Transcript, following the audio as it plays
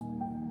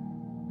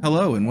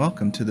Hello and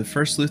welcome to the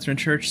First Lutheran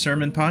Church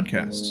Sermon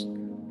Podcast.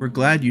 We're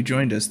glad you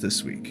joined us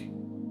this week.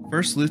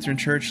 First Lutheran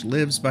Church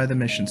lives by the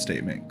mission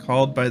statement,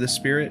 called by the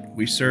Spirit,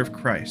 we serve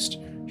Christ,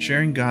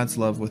 sharing God's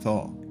love with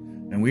all.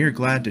 And we are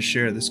glad to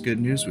share this good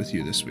news with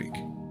you this week.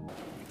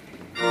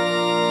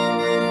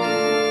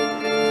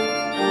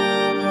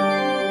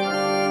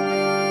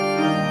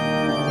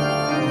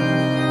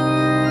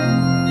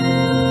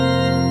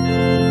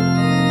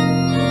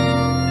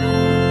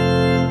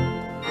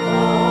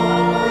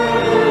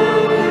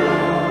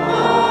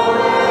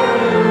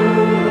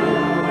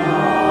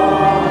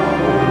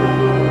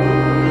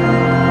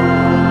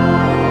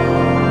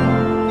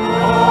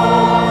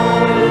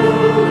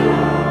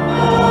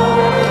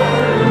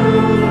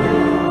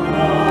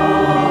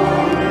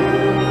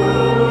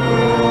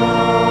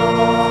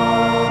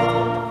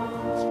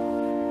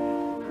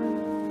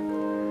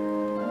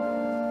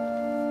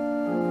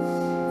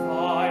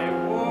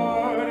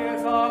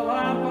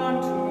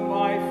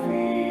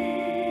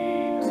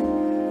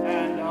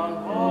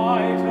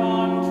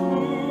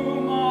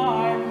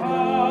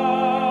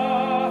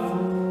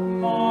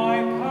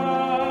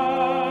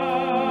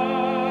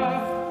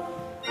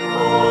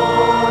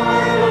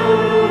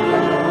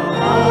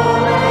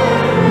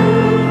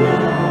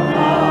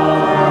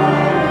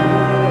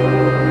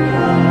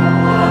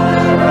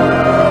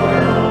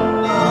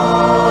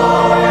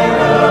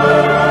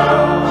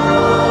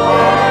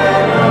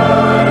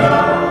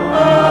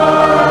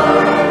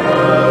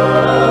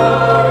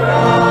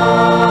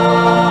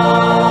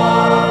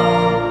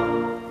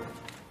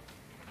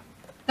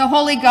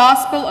 Holy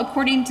Gospel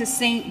according to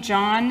St.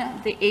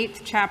 John, the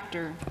 8th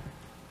chapter.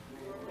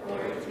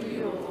 Glory to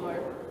you, O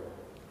Lord.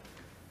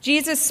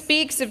 Jesus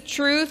speaks of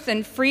truth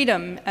and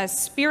freedom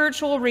as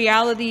spiritual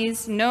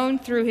realities known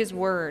through his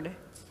word.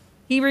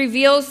 He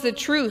reveals the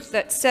truth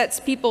that sets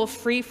people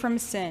free from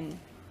sin.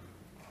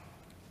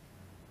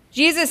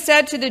 Jesus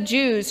said to the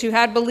Jews who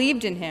had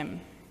believed in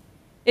him,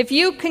 "If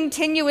you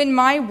continue in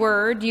my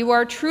word, you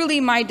are truly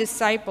my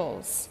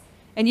disciples,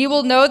 and you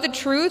will know the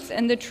truth,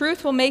 and the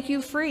truth will make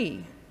you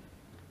free."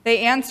 They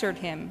answered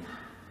him,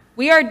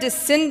 "We are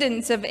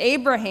descendants of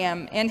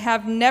Abraham and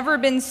have never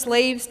been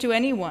slaves to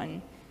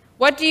anyone.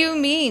 What do you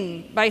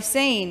mean by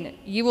saying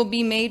you will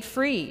be made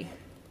free?"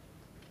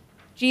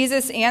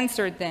 Jesus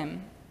answered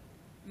them,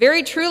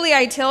 "Very truly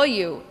I tell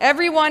you,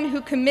 everyone who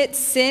commits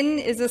sin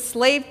is a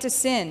slave to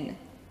sin.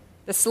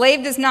 The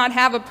slave does not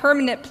have a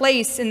permanent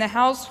place in the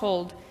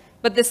household,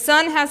 but the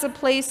Son has a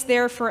place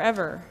there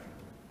forever.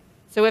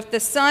 So if the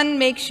Son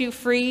makes you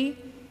free,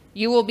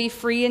 you will be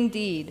free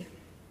indeed."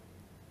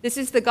 This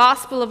is the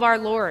gospel of our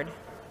Lord.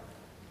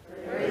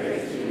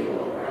 Praise to you,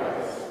 O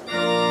Christ.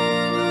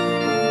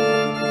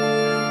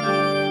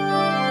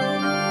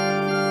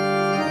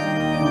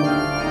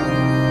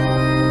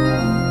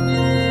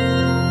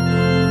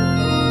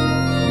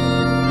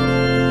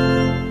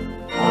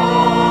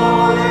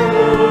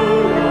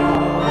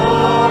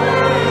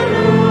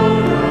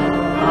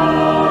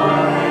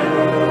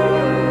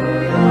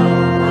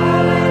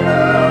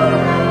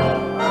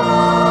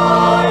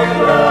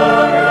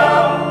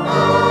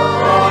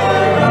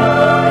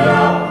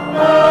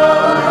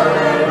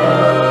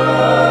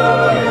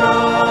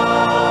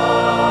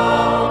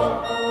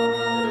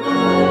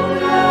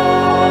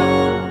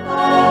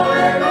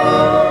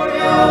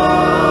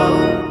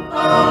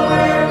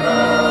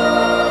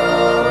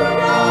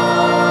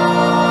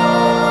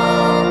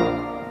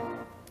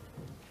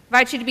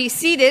 I invite you to be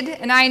seated,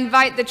 and I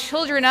invite the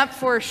children up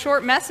for a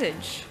short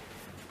message.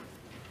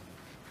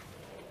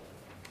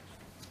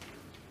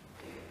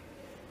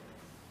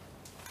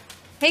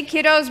 Hey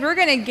kiddos, we're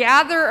going to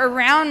gather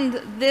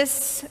around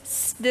this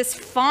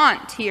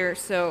font here,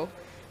 so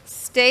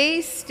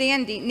stay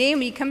standing.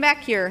 Naomi, come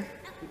back here.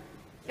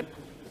 Yep.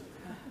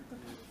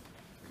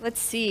 Let's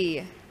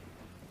see.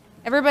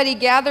 Everybody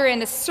gather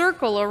in a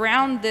circle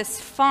around this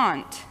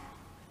font.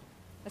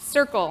 A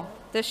circle,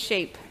 this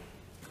shape.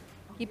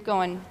 Keep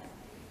going.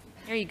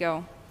 There you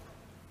go.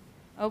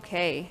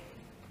 Okay.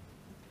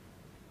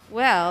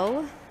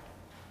 Well,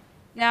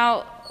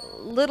 now,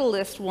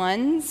 littlest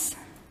ones.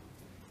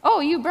 Oh,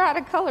 you brought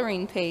a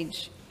coloring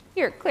page.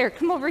 Here, Claire,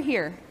 come over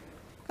here.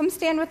 Come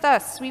stand with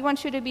us. We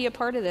want you to be a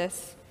part of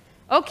this.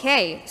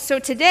 Okay, so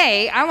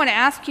today I want to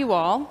ask you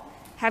all,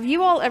 have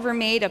you all ever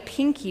made a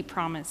pinky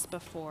promise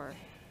before?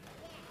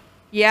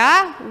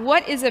 Yeah?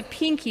 What is a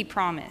pinky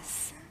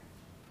promise?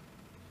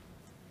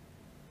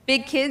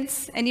 Big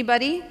kids,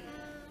 anybody?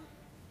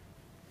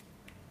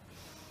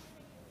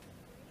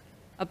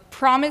 A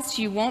promise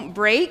you won't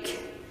break?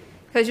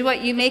 Because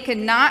what, you make a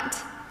knot,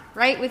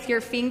 right, with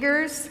your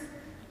fingers,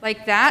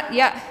 like that?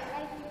 Yeah.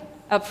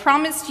 A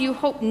promise you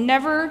hope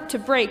never to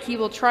break. You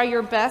will try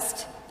your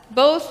best.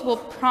 Both will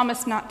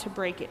promise not to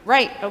break it.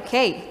 Right,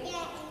 okay.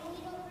 Yeah,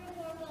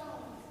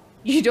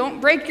 and You don't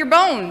break your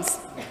bones.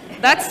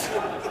 That's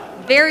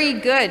very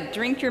good.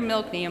 Drink your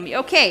milk, Naomi.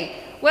 Okay,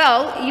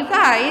 well, you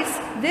guys,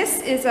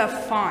 this is a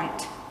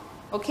font,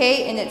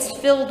 okay, and it's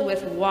filled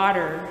with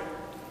water.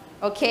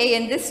 Okay,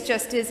 and this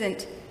just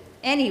isn't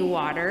any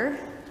water.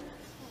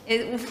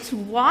 It's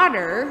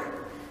water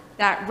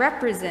that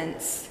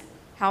represents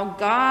how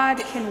God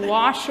can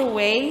wash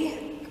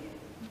away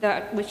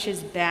that which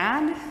is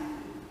bad,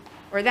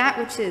 or that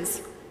which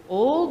is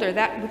old, or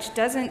that which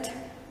doesn't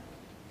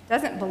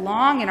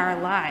belong in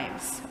our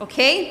lives,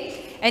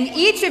 okay? And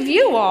each of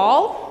you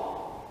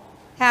all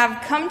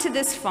have come to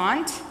this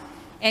font,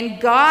 and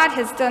God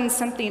has done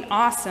something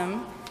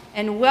awesome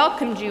and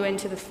welcomed you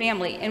into the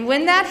family. And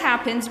when that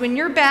happens, when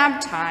you're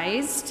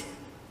baptized,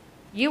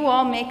 you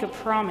all make a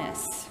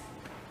promise,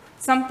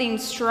 something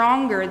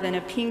stronger than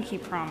a pinky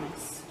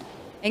promise.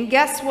 And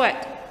guess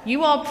what?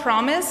 You all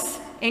promise,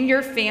 and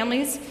your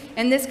families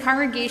and this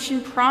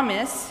congregation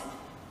promise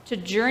to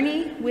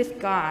journey with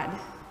God,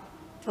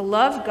 to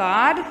love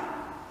God,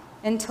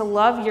 and to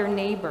love your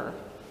neighbor.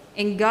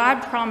 And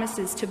God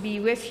promises to be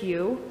with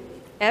you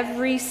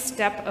every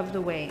step of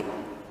the way,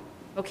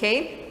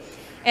 okay?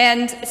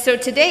 And so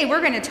today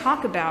we're going to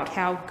talk about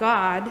how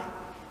God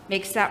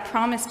makes that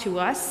promise to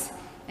us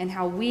and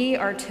how we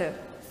are to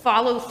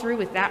follow through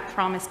with that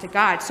promise to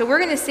God. So we're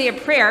going to say a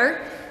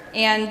prayer,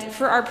 and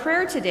for our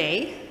prayer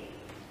today,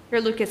 here,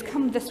 Lucas,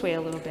 come this way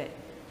a little bit.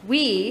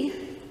 We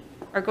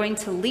are going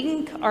to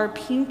link our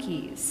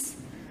pinkies,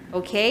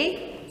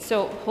 okay?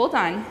 So hold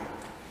on.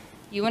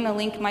 You want to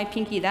link my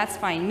pinky? That's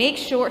fine. Make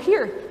sure,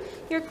 here,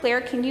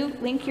 Claire, can you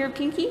link your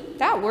pinky?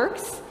 That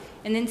works.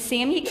 And then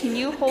Sammy, can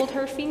you hold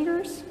her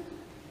fingers?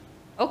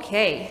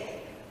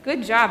 Okay,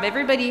 good job,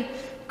 everybody.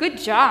 Good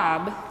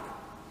job.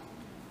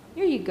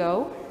 Here you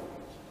go.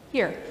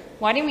 Here,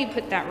 why don't we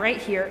put that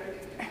right here?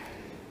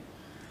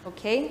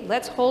 Okay,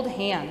 let's hold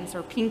hands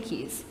or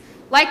pinkies.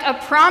 Like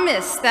a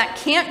promise that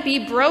can't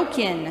be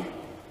broken.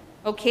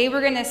 Okay,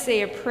 we're going to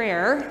say a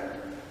prayer.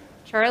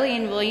 Charlie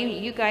and William,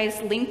 you guys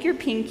link your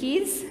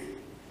pinkies.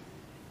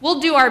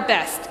 We'll do our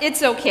best.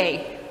 It's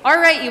okay. All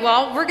right, you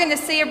all, we're going to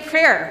say a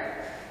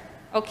prayer.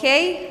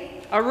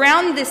 Okay?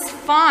 Around this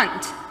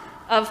font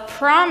of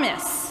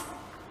promise.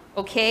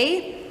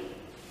 Okay?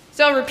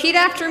 So repeat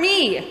after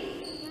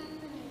me.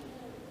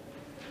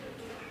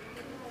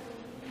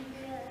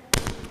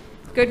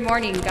 Good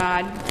morning,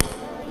 God.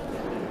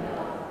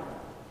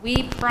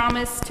 We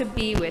promise to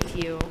be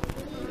with you.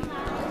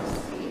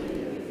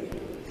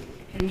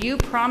 And you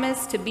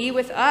promise to be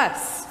with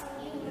us.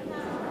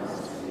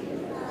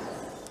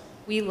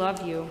 We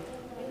love you.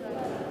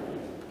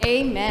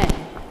 Amen.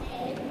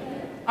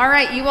 All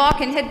right, you all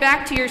can head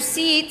back to your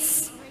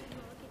seats.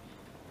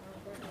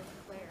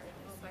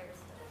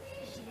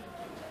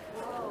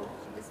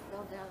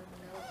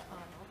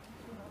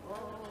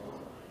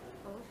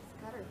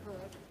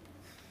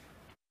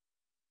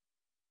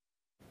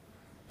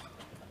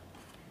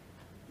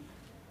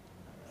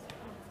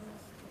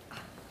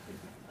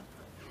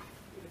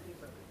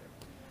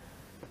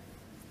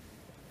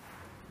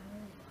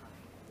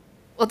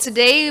 Well,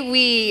 today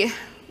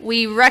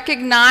we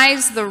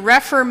recognize the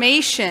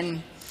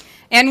Reformation,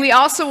 and we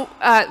also,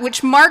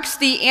 which marks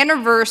the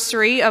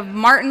anniversary of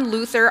Martin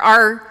Luther,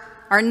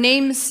 our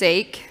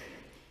namesake,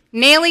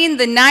 nailing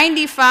the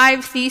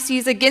 95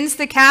 Theses against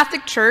the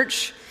Catholic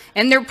Church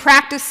and their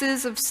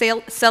practices of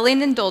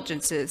selling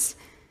indulgences.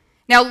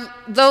 Now,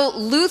 though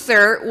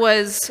Luther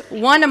was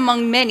one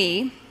among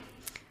many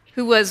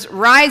who was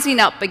rising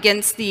up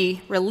against the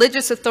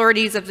religious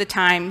authorities of the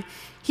time,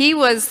 he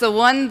was the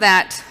one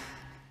that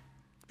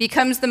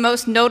becomes the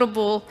most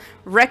notable,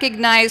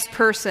 recognized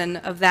person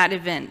of that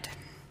event.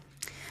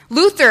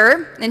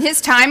 Luther, in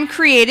his time,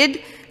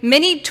 created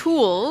many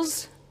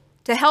tools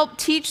to help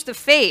teach the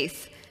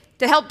faith,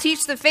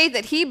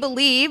 that he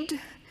believed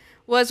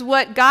was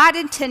what God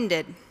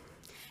intended,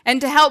 and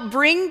to help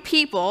bring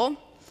people,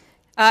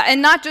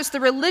 and not just the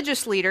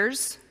religious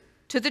leaders,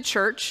 to the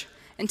church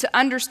and to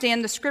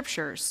understand the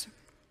scriptures.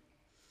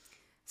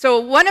 So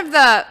one of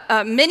the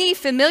many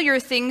familiar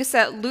things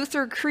that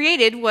Luther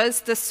created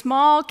was the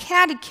small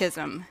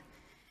catechism.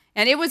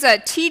 And it was a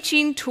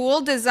teaching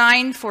tool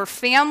designed for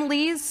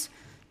families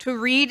to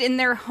read in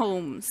their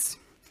homes,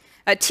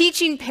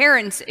 teaching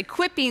parents,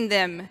 equipping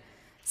them,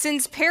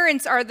 since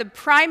parents are the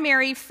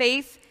primary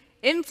faith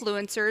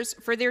influencers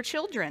for their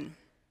children.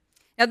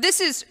 Now,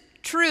 this is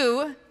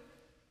true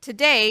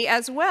today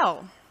as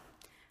well.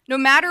 No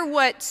matter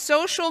what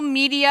social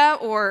media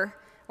or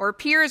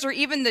peers or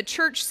even the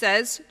church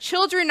says,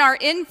 children are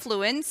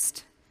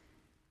influenced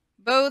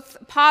both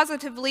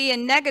positively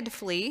and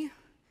negatively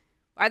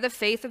by the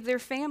faith of their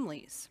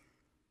families.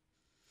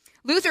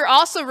 Luther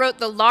also wrote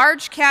the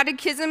large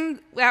catechism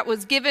that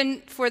was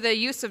given for the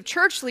use of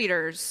church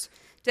leaders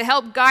to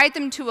help guide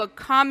them to a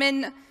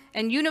common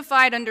and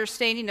unified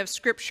understanding of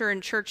Scripture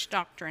and church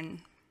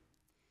doctrine.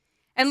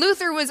 And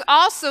Luther was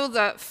also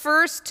the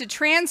first to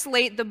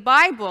translate the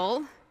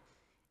Bible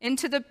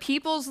into the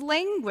people's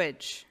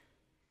language,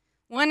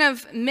 one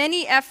of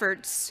many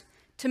efforts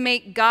to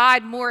make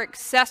God more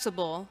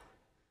accessible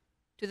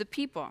to the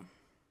people.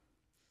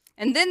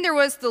 And then there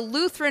was the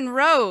Lutheran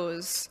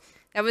Rose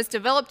that was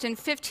developed in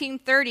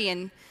 1530,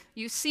 and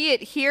you see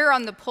it here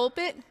on the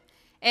pulpit.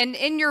 And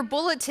in your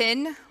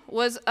bulletin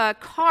was a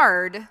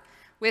card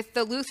with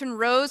the Lutheran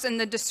Rose and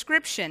the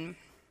description.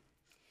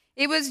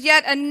 It was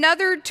yet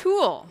another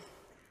tool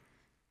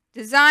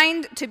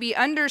designed to be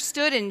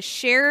understood and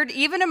shared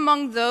even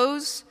among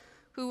those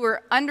who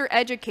were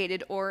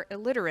undereducated or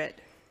illiterate.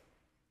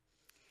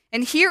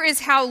 And here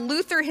is how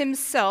Luther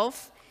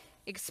himself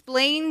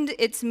explained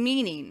its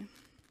meaning.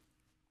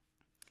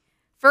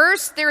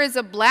 First, there is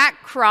a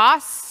black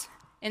cross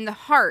in the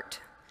heart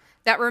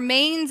that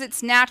remains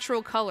its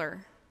natural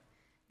color.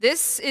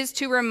 This is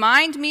to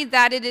remind me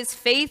that it is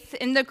faith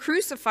in the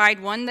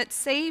crucified one that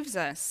saves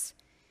us.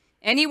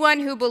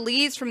 Anyone who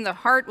believes from the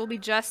heart will be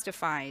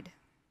justified.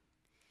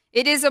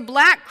 It is a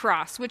black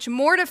cross which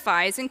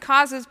mortifies and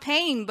causes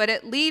pain, but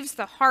it leaves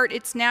the heart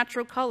its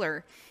natural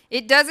color.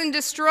 It doesn't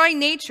destroy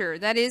nature,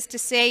 that is to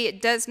say,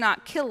 it does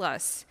not kill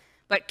us,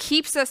 but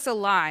keeps us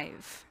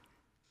alive.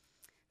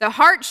 The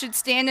heart should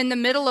stand in the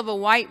middle of a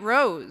white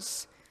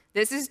rose.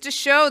 This is to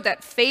show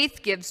that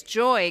faith gives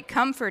joy,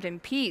 comfort,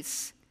 and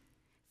peace.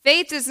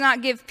 Faith does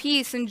not give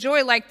peace and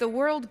joy like the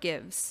world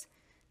gives.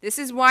 This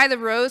is why the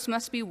rose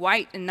must be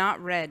white and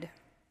not red.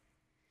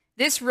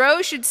 This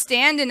rose should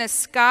stand in a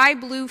sky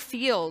blue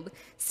field,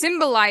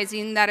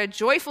 symbolizing that a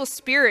joyful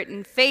spirit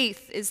and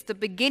faith is the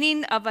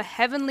beginning of a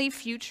heavenly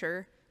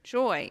future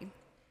joy.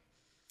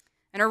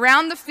 And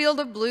around the field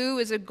of blue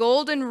is a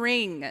golden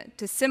ring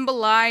to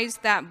symbolize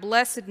that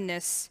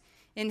blessedness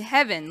in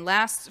heaven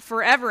lasts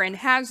forever and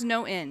has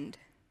no end.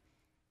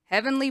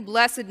 Heavenly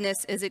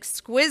blessedness is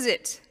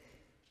exquisite,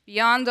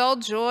 beyond all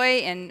joy,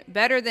 and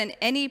better than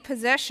any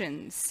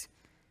possessions,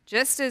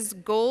 just as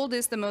gold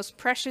is the most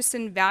precious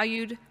and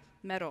valued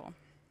metal.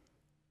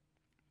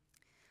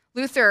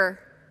 Luther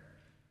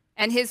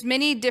and his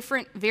many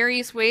different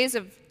various ways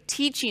of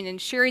teaching and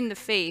sharing the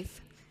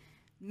faith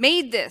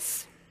made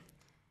this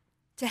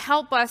to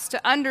help us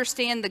to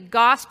understand the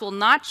gospel,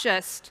 not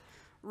just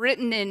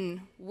written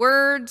in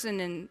words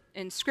and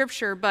in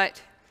scripture,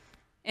 but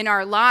in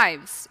our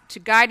lives to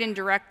guide and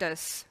direct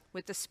us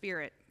with the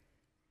Spirit.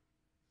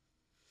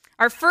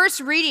 Our first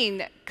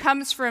reading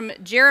comes from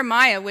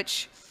Jeremiah,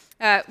 which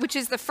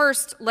is the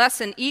first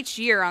lesson each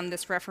year on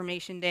this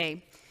Reformation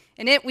Day.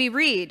 In it we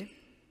read,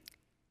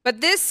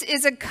 "But this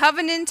is a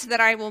covenant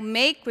that I will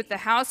make with the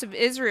house of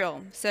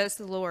Israel, says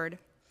the Lord.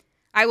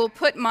 I will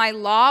put my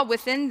law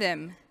within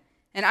them,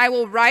 and I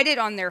will write it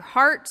on their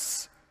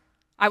hearts.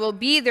 I will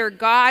be their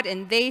God,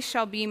 and they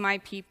shall be my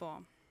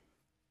people."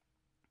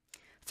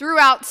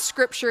 Throughout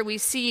Scripture, we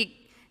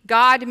see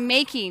God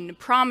making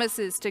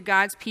promises to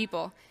God's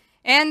people,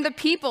 and the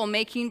people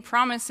making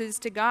promises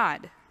to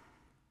God.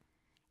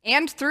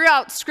 And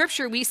throughout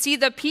Scripture, we see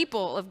the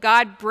people of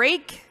God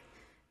break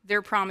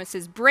their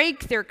promises,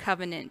 break their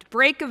covenant,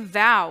 break a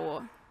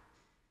vow,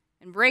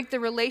 and break the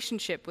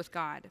relationship with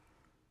God.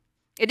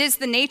 It is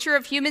the nature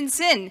of human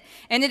sin,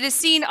 and it is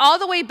seen all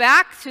the way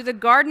back to the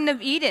Garden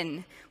of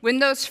Eden, when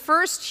those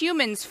first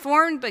humans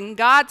formed in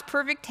God's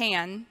perfect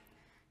hand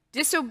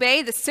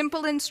disobey the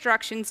simple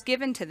instructions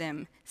given to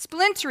them,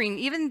 splintering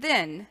even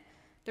then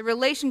the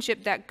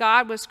relationship that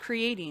God was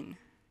creating.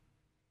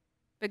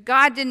 But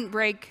God didn't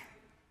break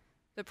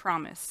the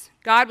promise.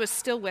 God was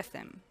still with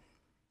them.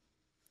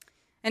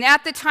 And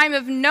at the time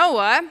of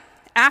Noah,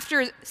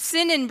 after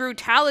sin and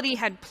brutality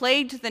had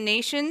plagued the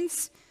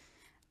nations,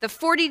 the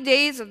 40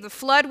 days of the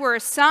flood were a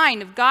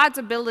sign of God's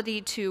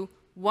ability to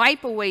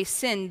wipe away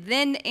sin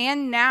then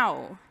and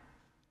now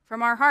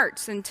from our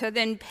hearts, and to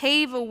then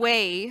pave a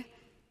way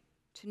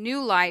to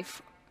new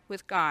life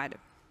with God.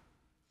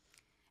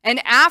 And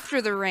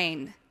after the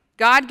rain,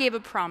 God gave a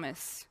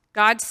promise.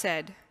 God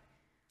said,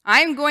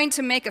 "I am going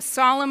to make a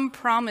solemn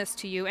promise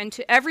to you and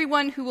to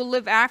everyone who will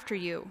live after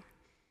you.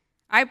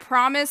 I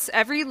promise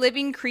every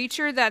living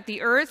creature that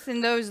the earth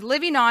and those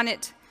living on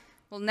it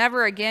will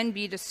never again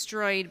be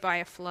destroyed by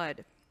a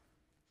flood.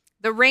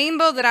 The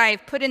rainbow that I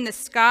have put in the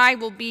sky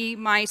will be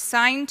my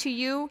sign to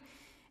you,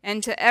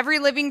 and to every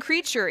living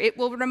creature it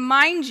will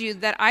remind you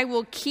that I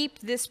will keep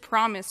this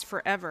promise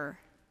forever."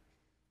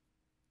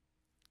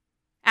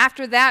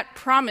 After that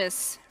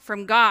promise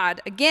from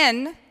God,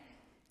 again,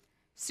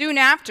 soon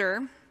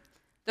after,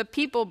 the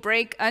people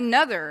break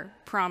another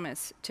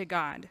promise to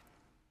God.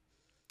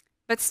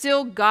 But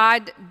still,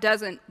 God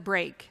doesn't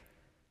break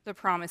the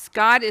promise.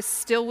 God is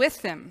still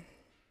with them.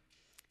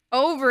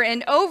 Over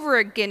and over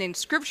again in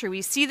Scripture,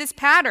 we see this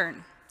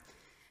pattern.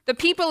 The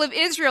people of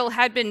Israel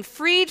had been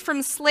freed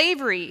from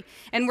slavery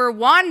and were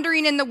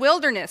wandering in the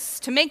wilderness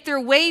to make their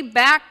way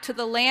back to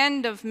the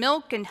land of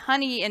milk and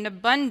honey and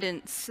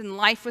abundance and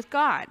life with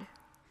God.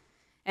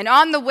 And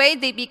on the way,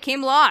 they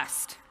became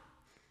lost.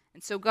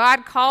 And so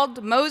God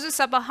called Moses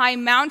up a high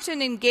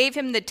mountain and gave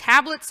him the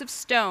tablets of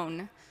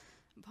stone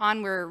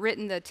upon were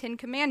written the 10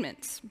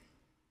 Commandments.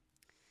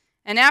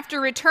 And after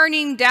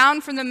returning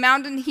down from the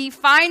mountain, he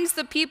finds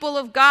the people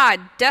of God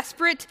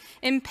desperate,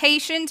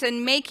 impatient,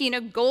 and making a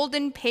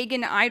golden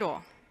pagan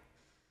idol.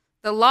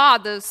 The law,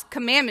 those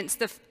commandments,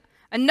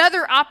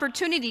 another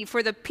opportunity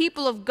for the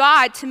people of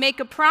God to make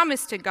a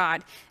promise to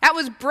God. That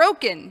was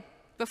broken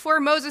before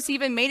Moses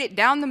even made it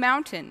down the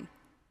mountain.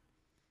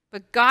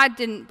 But God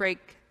didn't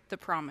break the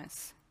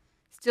promise.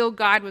 Still,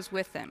 God was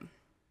with them.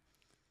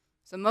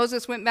 So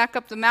Moses went back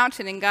up the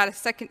mountain and got a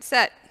second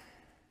set.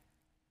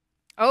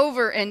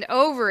 Over and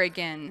over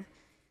again,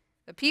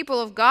 the people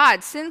of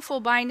God,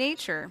 sinful by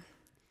nature,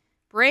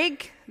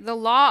 break the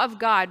law of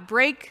God,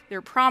 break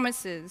their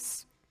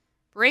promises,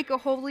 break a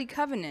holy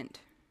covenant.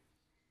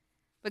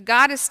 But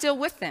God is still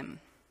with them.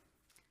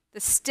 The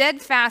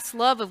steadfast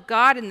love of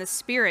God in the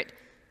Spirit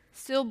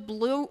still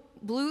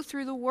blew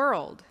through the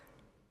world,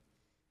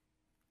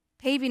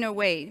 paving a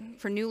way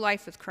for new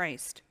life with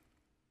Christ.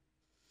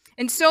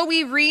 And so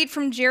we read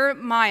from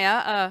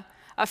Jeremiah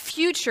a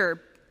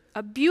future,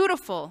 a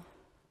beautiful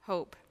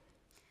hope,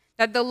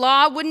 that the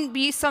law wouldn't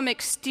be some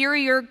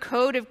exterior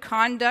code of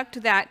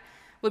conduct that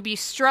would be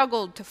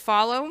struggled to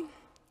follow,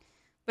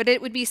 but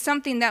it would be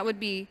something that would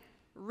be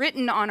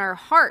written on our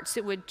hearts.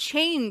 It would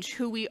change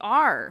who we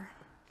are,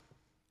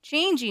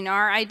 changing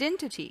our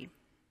identity.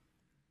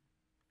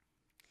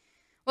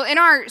 Well,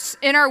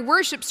 in our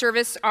worship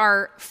service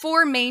are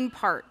 4 main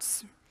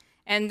parts,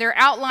 and they're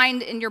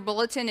outlined in your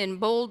bulletin in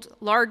bold,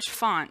 large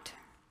font: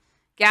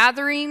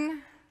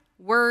 gathering,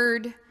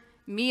 word,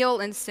 meal,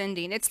 and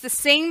sending. It's the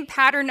same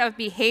pattern of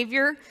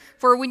behavior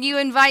for when you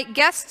invite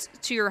guests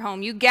to your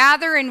home. You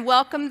gather and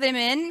welcome them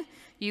in.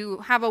 You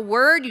have a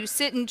word, you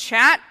sit and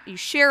chat, you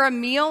share a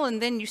meal,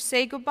 and then you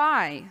say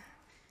goodbye.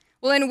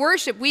 Well, in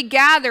worship, we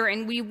gather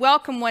and we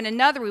welcome one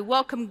another. We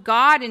welcome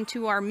God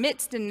into our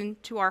midst and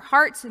into our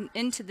hearts and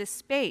into this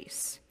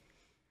space.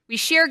 We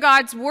share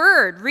God's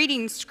word,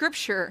 reading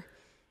scripture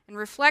and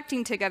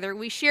reflecting together.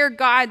 We share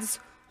God's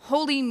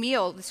holy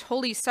meal, this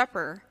holy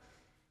supper.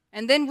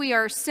 And then we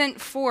are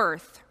sent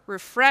forth,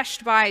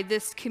 refreshed by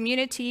this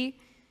community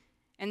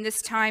and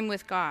this time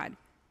with God.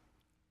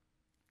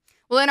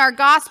 Well, in our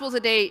gospel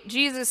today,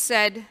 Jesus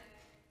said,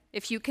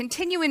 "If you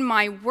continue in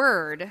my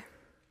word,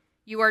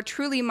 you are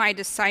truly my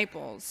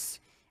disciples,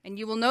 and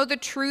you will know the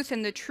truth,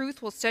 and the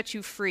truth will set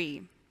you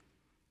free."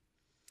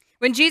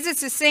 When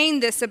Jesus is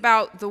saying this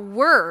about the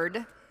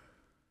word,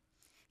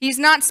 he's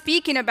not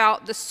speaking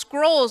about the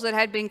scrolls that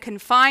had been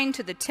confined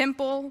to the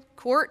temple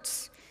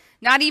courts,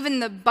 not even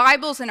the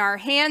Bibles in our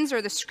hands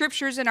or the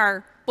scriptures in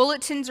our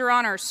bulletins or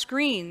on our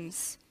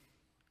screens.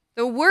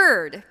 The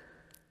word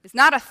is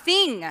not a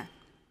thing.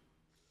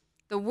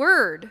 The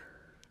word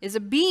is a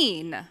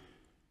being.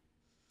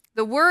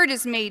 The word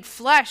is made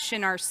flesh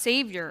in our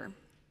Savior.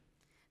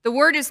 The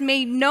word is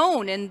made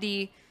known in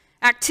the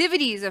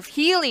activities of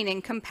healing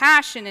and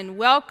compassion and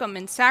welcome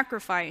and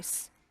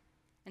sacrifice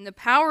and the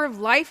power of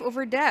life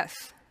over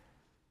death.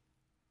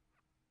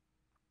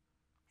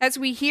 As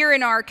we hear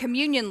in our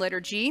communion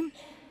liturgy,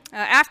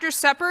 after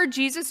supper,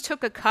 Jesus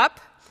took a cup.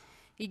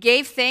 He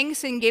gave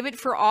thanks and gave it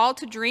for all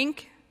to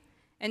drink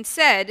and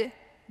said,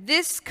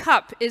 "This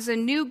cup is a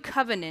new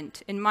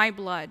covenant in my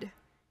blood,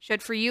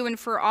 shed for you and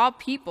for all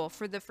people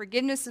for the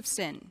forgiveness of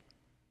sin."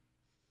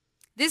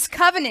 This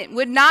covenant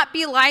would not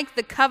be like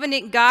the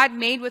covenant God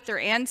made with their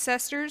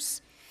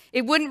ancestors.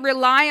 It wouldn't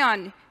rely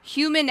on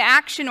human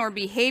action or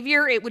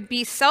behavior. It would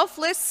be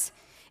selfless.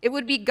 It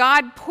would be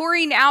God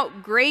pouring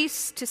out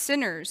grace to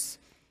sinners.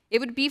 It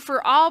would be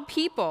for all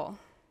people.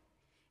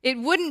 It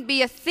wouldn't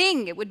be a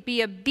thing. It would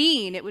be a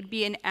being. It would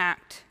be an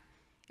act.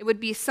 It would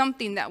be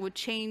something that would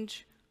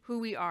change who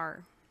we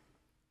are.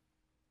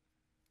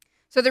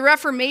 So the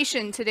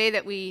Reformation today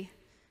that we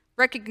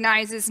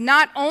recognize is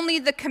not only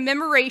the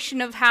commemoration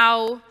of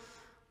how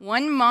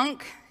one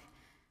monk,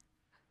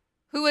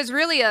 who was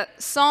really a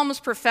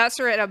Psalms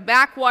professor at a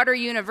backwater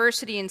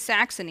university in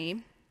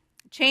Saxony,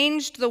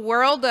 changed the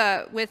world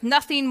with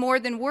nothing more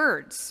than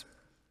words.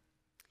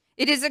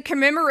 It is a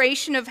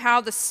commemoration of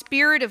how the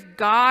Spirit of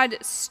God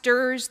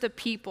stirs the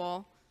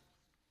people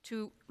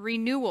to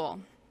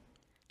renewal,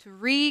 to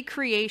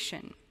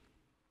recreation.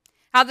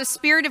 How the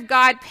Spirit of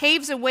God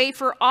paves a way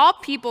for all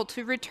people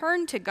to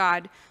return to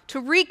God,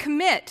 to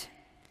recommit,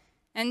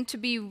 and to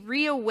be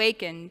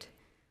reawakened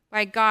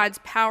by God's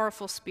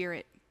powerful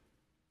Spirit.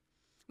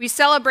 We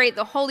celebrate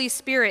the Holy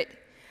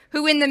Spirit,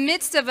 who in the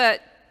midst of a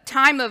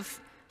time of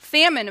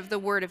famine of the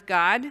Word of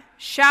God,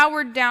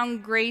 showered down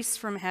grace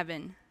from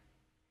heaven.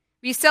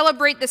 We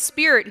celebrate the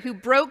Spirit who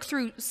broke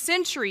through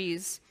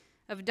centuries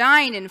of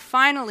dying and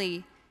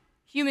finally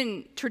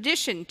human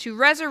tradition to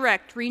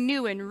resurrect,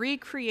 renew, and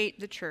recreate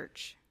the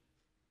church.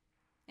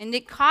 And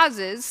it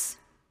causes,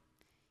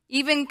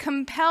 even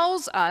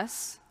compels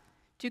us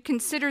to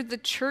consider the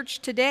church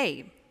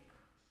today,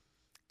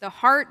 the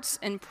hearts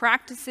and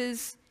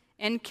practices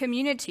and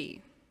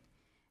community,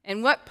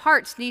 and what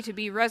parts need to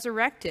be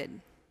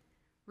resurrected,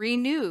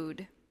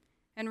 renewed,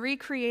 and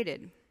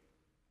recreated.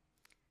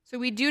 So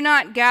we do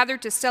not gather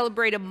to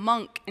celebrate a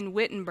monk in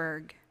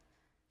Wittenberg.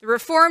 The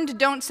Reformed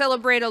don't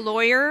celebrate a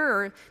lawyer,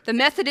 or the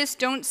Methodists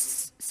don't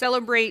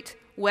celebrate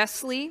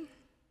Wesley.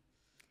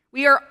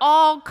 We are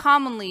all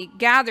commonly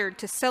gathered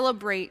to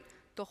celebrate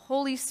the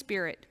Holy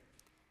Spirit,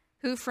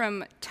 who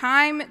from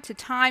time to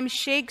time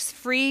shakes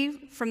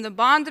free from the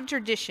bonds of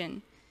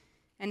tradition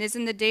and, as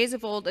in the days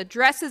of old,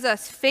 addresses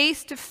us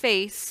face to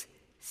face,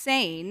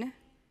 saying,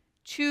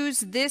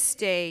 "Choose this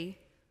day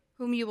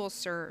whom you will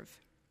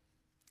serve."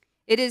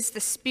 It is the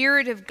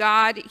Spirit of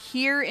God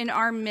here in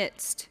our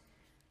midst,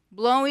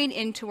 blowing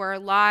into our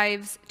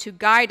lives to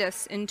guide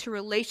us into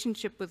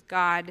relationship with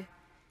God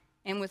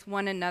and with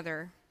one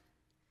another.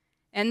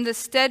 And the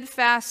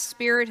steadfast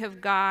Spirit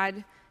of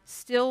God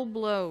still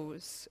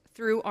blows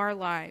through our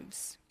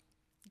lives,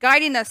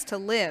 guiding us to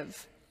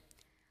live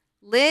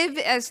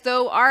as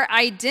though our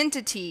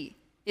identity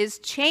is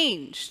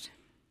changed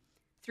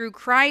through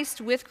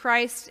Christ, with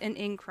Christ, and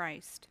in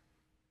Christ.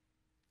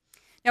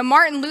 Now,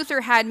 Martin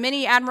Luther had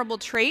many admirable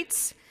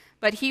traits,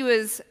 but he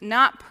was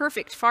not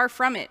perfect, far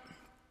from it.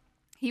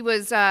 He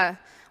was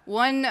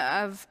one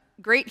of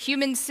great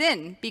human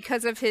sin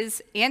because of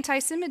his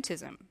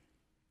anti-Semitism.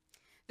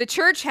 The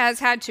church has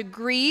had to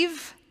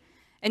grieve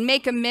and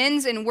make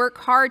amends and work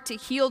hard to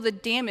heal the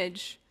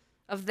damage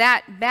of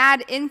that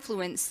bad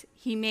influence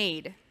he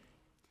made.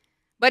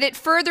 But it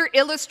further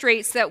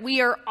illustrates that we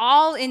are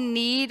all in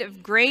need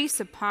of grace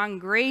upon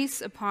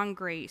grace upon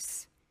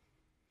grace.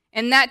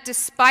 And that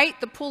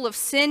despite the pull of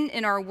sin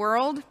in our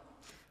world,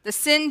 the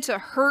sin to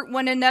hurt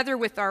one another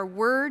with our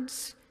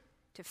words,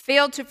 to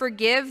fail to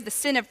forgive, the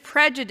sin of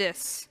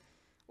prejudice,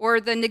 or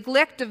the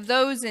neglect of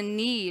those in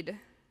need,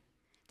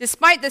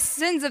 despite the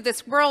sins of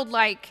this world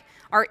like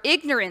our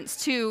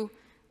ignorance to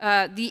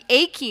the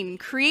aching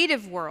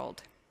creative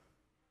world,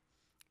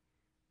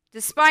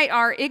 despite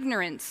our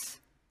ignorance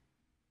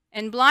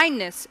and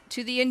blindness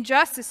to the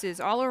injustices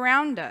all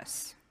around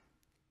us,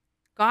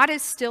 God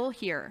is still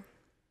here.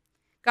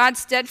 God's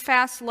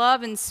steadfast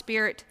love and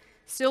Spirit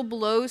still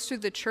blows through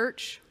the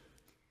church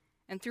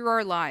and through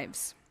our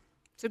lives.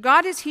 So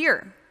God is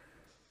here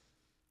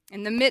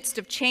in the midst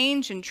of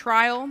change and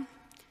trial,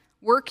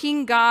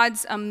 working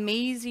God's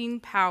amazing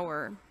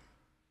power.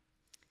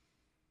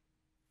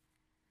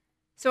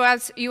 So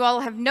as you all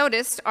have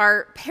noticed,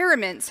 our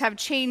paraments have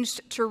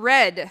changed to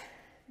red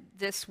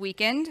this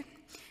weekend.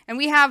 And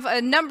we have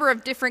a number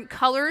of different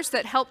colors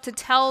that help to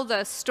tell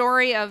the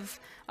story of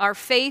our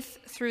faith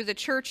through the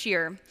church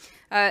year.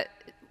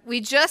 We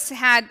just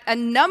had a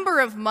number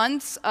of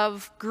months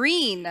of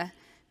green.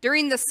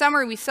 During the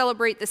summer, we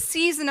celebrate the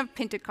season of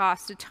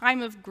Pentecost, a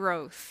time of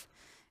growth.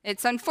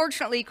 It's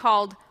unfortunately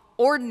called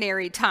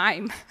ordinary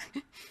time,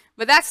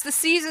 but that's the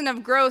season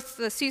of growth,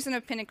 the season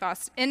of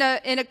Pentecost. In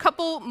a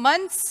couple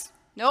months,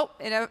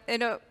 in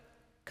a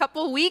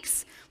couple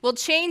weeks, we'll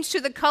change to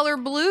the color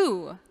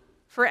blue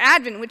for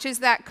Advent, which is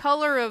that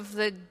color of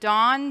the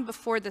dawn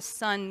before the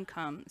sun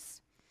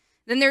comes.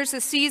 Then there's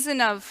a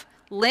season of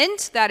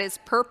Lent that is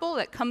purple,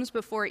 that comes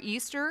before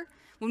Easter,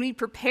 when we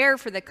prepare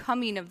for the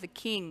coming of the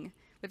King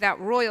with that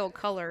royal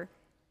color.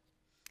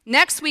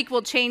 Next week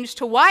we'll change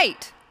to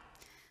white,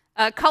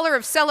 a color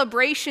of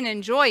celebration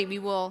and joy.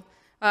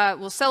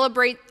 We'll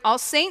celebrate All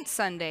Saints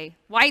Sunday.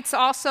 White's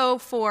also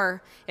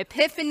for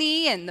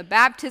Epiphany and the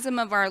baptism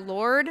of our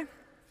Lord,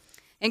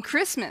 and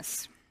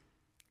Christmas.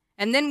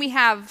 And then we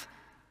have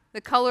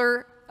the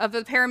color of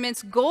the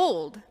paraments,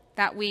 gold,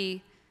 that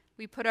we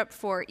put up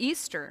for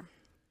Easter.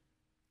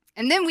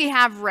 And then we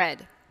have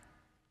red.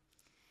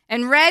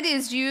 And red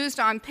is used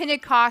on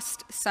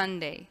Pentecost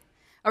Sunday,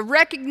 a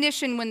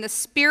recognition when the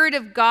Spirit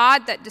of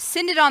God that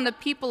descended on the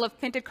people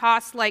of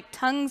Pentecost like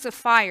tongues of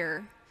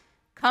fire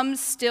comes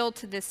still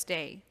to this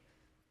day.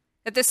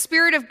 That the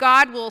Spirit of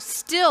God will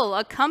still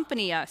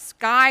accompany us,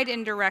 guide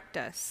and direct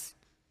us.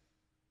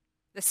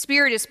 The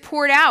Spirit is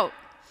poured out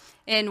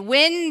in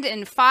wind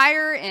and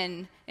fire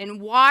and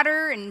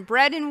water and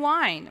bread and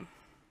wine.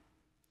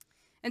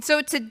 And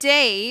so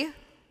today,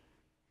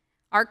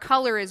 our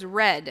color is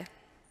red,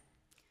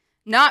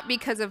 not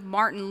because of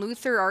Martin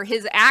Luther or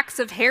his acts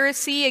of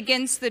heresy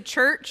against the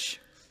church,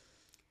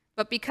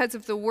 but because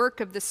of the work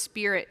of the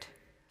Spirit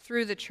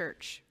through the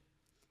church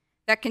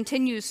that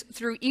continues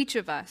through each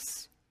of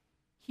us,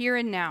 here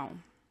and now.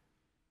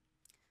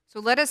 So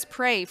let us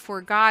pray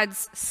for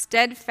God's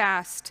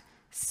steadfast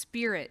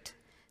Spirit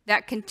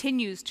that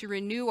continues to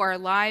renew our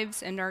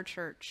lives and our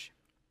church.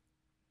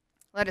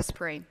 Let us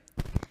pray.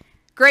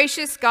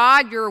 Gracious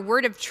God, your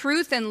word of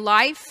truth and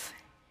life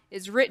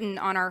is written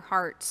on our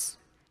hearts,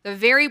 the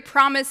very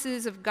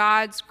promises of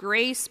God's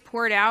grace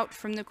poured out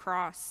from the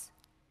cross.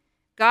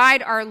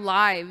 Guide our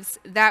lives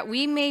that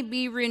we may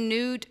be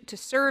renewed to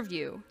serve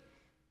you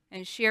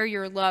and share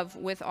your love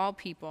with all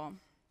people.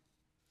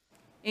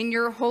 In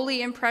your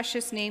holy and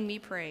precious name we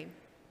pray.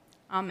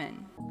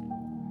 Amen.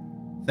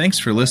 Thanks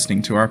for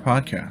listening to our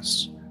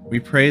podcast. We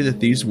pray that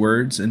these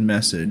words and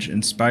message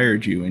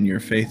inspired you in your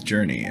faith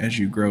journey as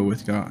you grow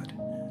with God.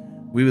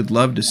 We would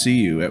love to see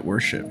you at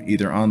worship,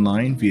 either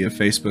online via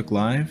Facebook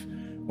Live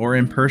or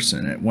in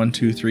person at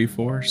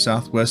 1234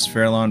 Southwest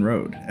Fairlawn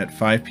Road at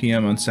 5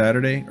 p.m. on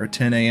Saturday or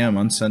 10 a.m.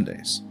 on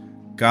Sundays.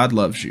 God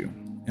loves you,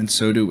 and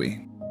so do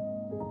we.